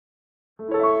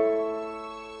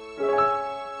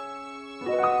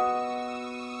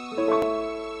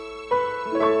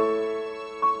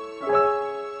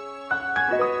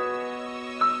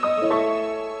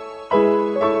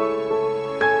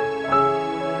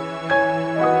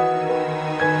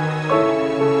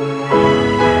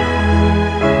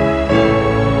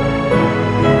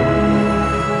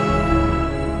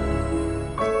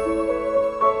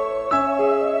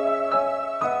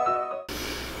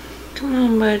Come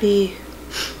on, buddy.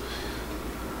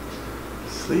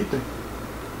 Sleeping.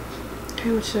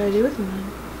 Okay, what should I do with him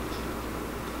then?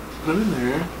 Put him in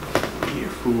there, eat your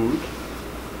food,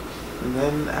 and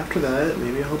then after that,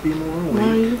 maybe I'll be more awake. Why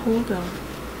don't you hold him?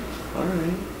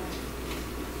 Alright.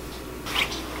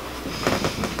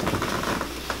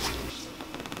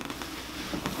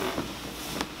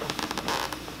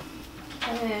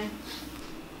 Hey.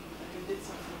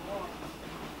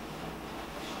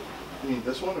 You mean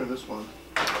this one or this one?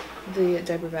 The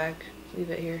diaper bag. Leave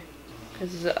it here.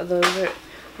 Because those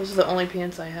are the only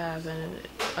pants I have, and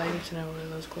I need to know where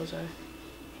those clothes are.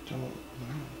 Don't know.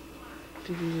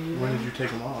 Did you use When them? did you take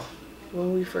them off?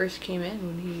 When we first came in,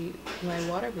 when my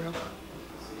water broke.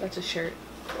 That's a shirt.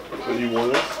 When you wore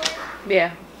this?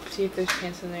 Yeah. See if there's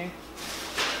pants in there.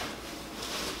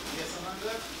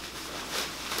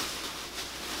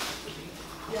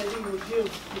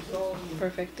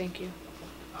 Perfect, thank you.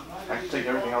 I can take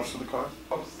everything else to the car.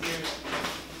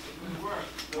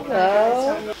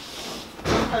 Hello.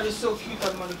 That is so cute,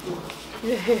 that money cool.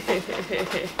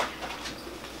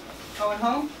 Going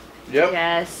home? Yep.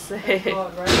 Yes.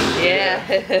 God, right? Yeah.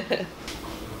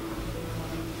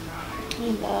 I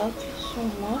love you so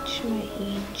much, my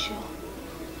angel.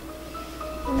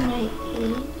 My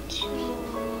angel.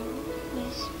 My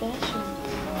special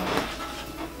boy.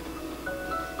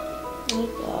 I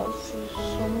love you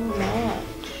so much.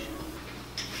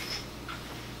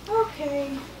 Okay.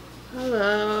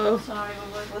 Hello. Sorry,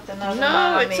 we're with another No,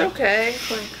 mommy. it's okay.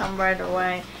 Couldn't come right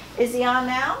away. Is he on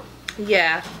now?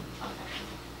 Yeah.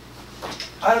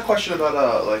 I had a question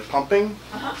about like pumping.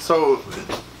 So,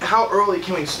 how early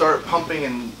can we start pumping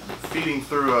and feeding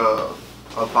through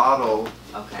a bottle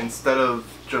Okay. instead of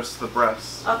just the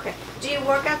breast? Okay. Do you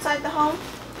work outside the home?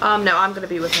 No, I'm gonna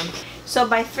be with him. So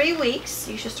by 3 weeks,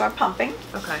 you should start pumping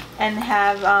Okay. and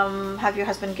have your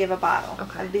husband give a bottle.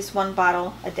 Okay. At least 1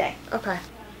 bottle a day. Okay.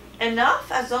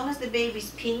 Enough as long as the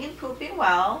baby's peeing and pooping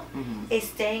well, Mm-hmm. is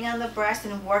staying on the breast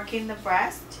and working the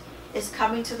breast, is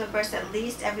coming to the breast at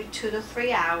least every 2 to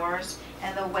 3 hours,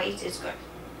 and the weight is good.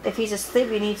 If he's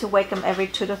asleep, you need to wake him every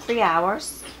 2 to 3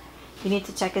 hours. You need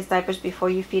to check his diapers before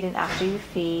you feed and after you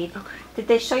feed. Okay. Did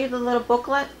they show you the little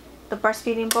booklet? The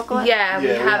breastfeeding booklet? Yeah, we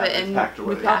Yeah, we have have it it and packed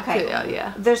we away. packed Okay. it out,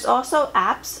 yeah. There's also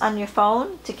apps on your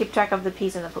phone to keep track of the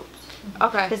pees and the poops.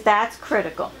 Okay. Because that's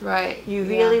critical. Right. You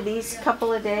really, these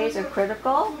couple of days are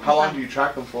critical. How long do you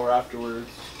track them for afterwards?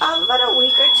 About a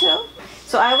week or 2.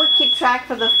 So I would keep track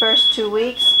for the first 2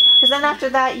 weeks. Because then after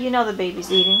that, you know the baby's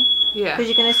eating. Yeah. Because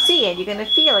you're going to see it, you're going to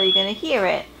feel it, you're going to hear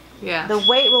it. Yeah. The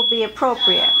weight will be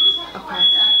appropriate. Okay.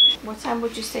 What time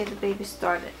would you say the baby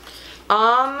started?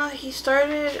 He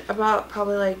started about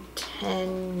probably like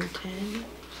 10.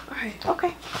 Alright.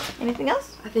 Okay. Anything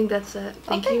else? I think that's it.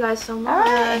 Thank Okay. you guys so much.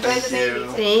 All right. Enjoy the Thank baby. you.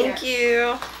 Take Thank care.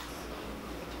 you.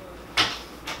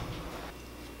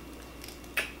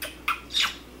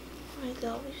 I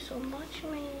love you so much,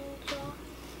 my angel.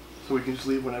 So we can just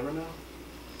leave whenever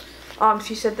now?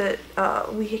 She said that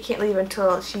we can't leave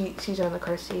until she's in the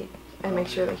car seat and make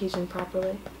sure that he's in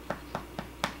properly.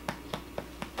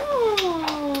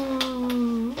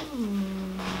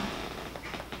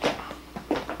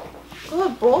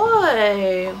 Good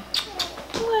boy. Oh,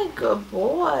 my good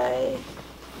boy.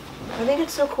 I think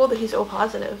it's so cool that he's O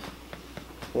positive.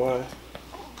 Why?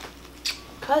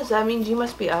 Cause that means you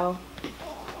must be O.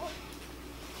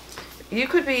 You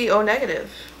could be O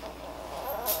negative.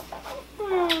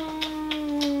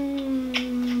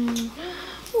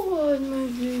 What, my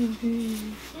baby?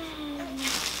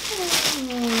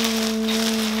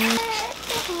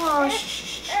 Oh,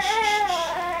 shh.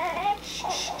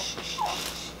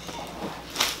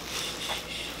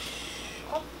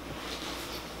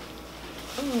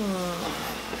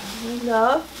 I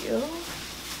love you.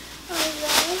 I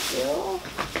love you.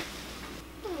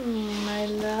 My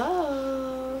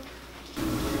love.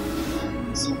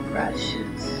 So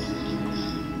precious.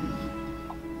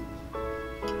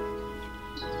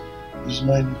 This is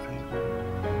my new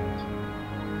favorite.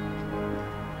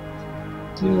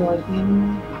 Do you like me?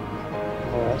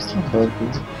 Oh, I still love you.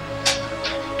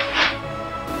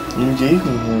 You gave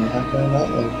me him. How can I not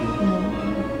love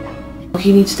you? He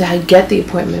needs to get the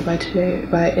appointment by today,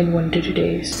 in 1 to 2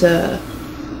 days.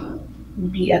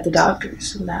 be at the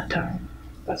doctor's in that time.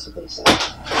 That's what they said.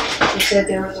 They said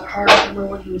there was a heart murmur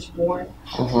when he was born.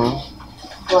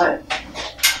 But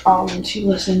she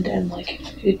listened and like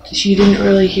she didn't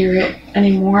really hear it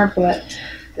anymore, but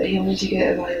that he wanted to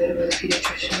get evaluated by the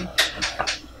pediatrician.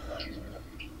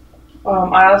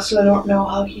 I also don't know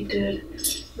how he did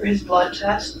for his blood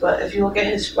test, but if you look at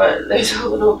his foot, there's a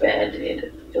little band-aid.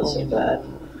 It feels so bad.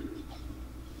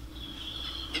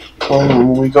 Well,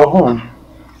 when we go home,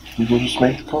 we will just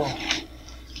make the call.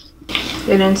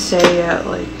 They didn't say yet,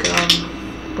 like,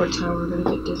 what time we're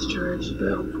gonna get discharged,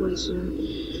 but hopefully soon.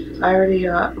 I already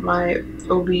got my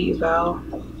OB eval.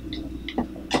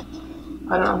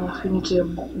 I don't know if we need to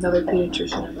another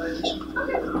pediatrician evaluation before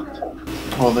we go.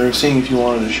 Well, they were seeing if you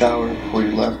wanted to shower before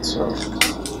you left, so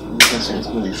I'm guessing it's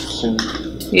gonna be soon.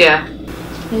 Yeah.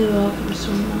 I love him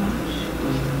so much.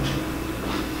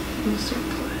 He's so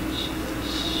precious.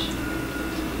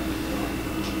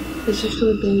 Is there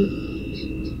still a baby?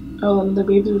 Oh, and the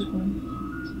baby was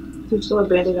born. There's still a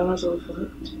band-aid on his little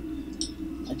foot.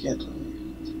 I can't tell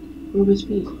you. Ruby's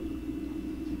feet.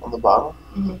 On the bottom?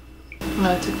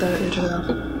 I took that and took it off.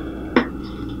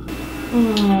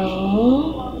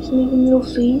 Aww, he's making little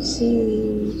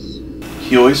faces.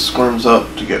 He always squirms up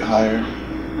to get higher.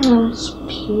 Oh, it's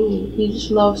cute. He just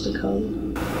loves to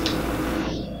cuddle.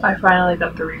 I finally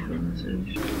got the refund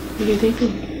message. What do you think?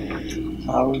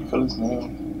 How would we cut his nail?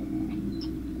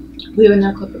 We have a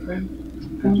nail clipper for him.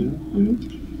 You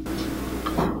do?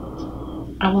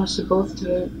 I want us to both do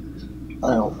it.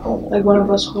 I don't know. Like one of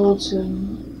us holds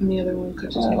him and the other one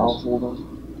cuts his And I'll nails. hold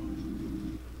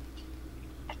him.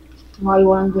 Why do you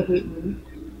want him to hate me?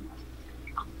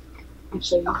 You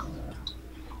say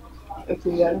if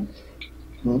we get him.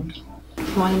 I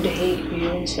want him to hate you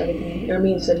instead of me. Or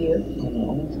me instead of you.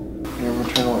 No. Your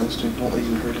maternal instinct won't let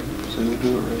you hurt him, so you'll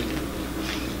do it right.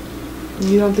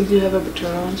 You don't think you have a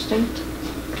paternal instinct?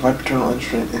 My paternal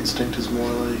instinct is more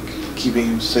like keeping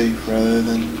him safe rather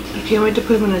than... I can't wait to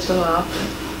put him in his little outfit.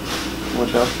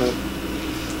 Which outfit?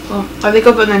 Well, I think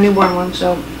I'll put in a newborn one,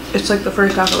 so it's like the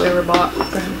first outfit we ever bought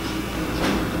for him.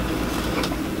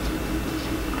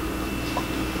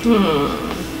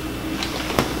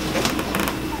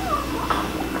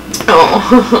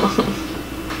 Oh.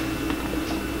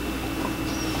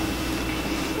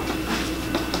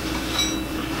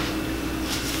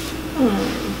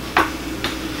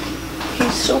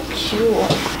 He's so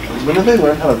cute. When did they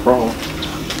learn how to crawl?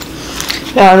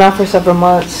 No, not for several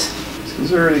months.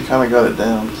 He's already kind of got it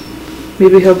down.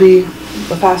 Maybe he'll be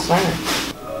a fast learner.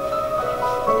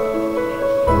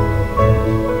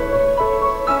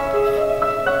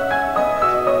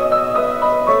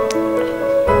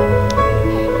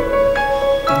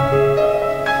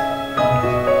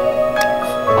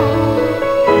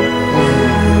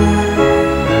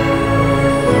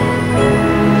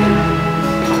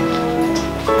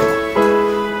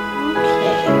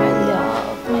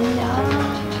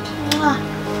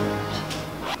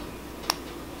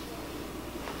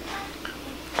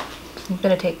 I'm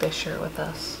gonna take this shirt with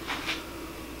us.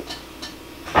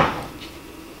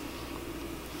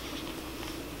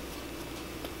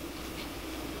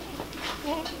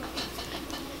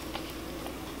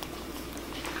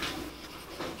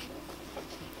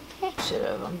 Should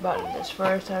have unbuttoned this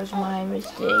first. That was my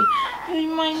mistake. It was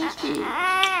my mistake.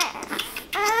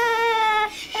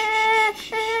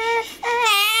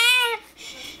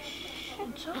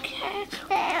 It's okay. It's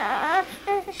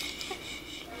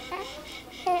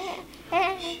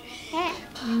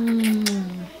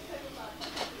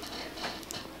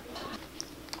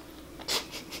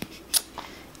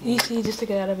Easy just to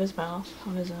get out of his mouth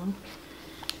on his own.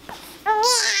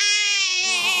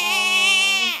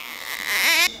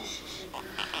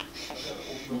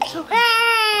 It's okay.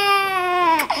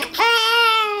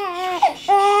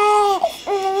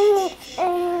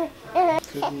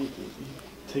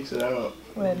 He takes it out.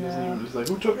 Wait, He's like,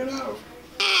 who took it out?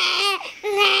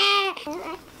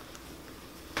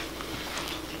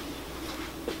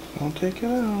 Don't take it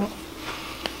out.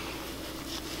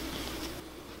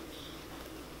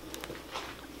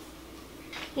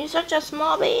 You're such a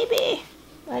small baby.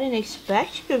 I didn't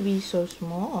expect you to be so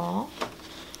small.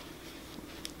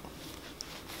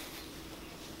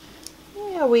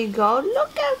 There we go.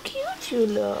 Look how cute you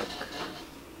look.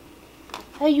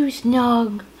 Are you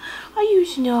snug? Are you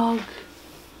snug?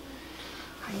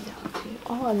 I love you.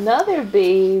 Oh, another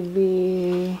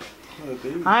baby.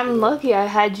 I'm lucky I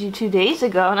had you 2 days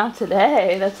ago, not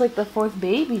today. That's like the 4th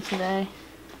baby today.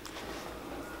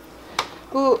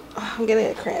 Ooh, I'm getting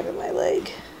a cramp in my leg.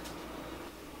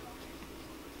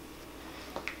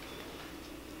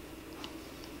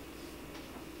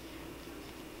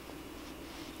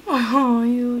 Oh,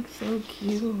 you look so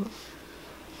cute.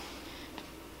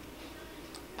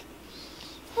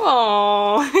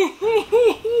 Oh,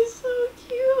 he's so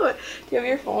cute. Do you have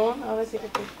your phone? I want to take a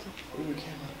picture. Where's the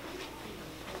camera?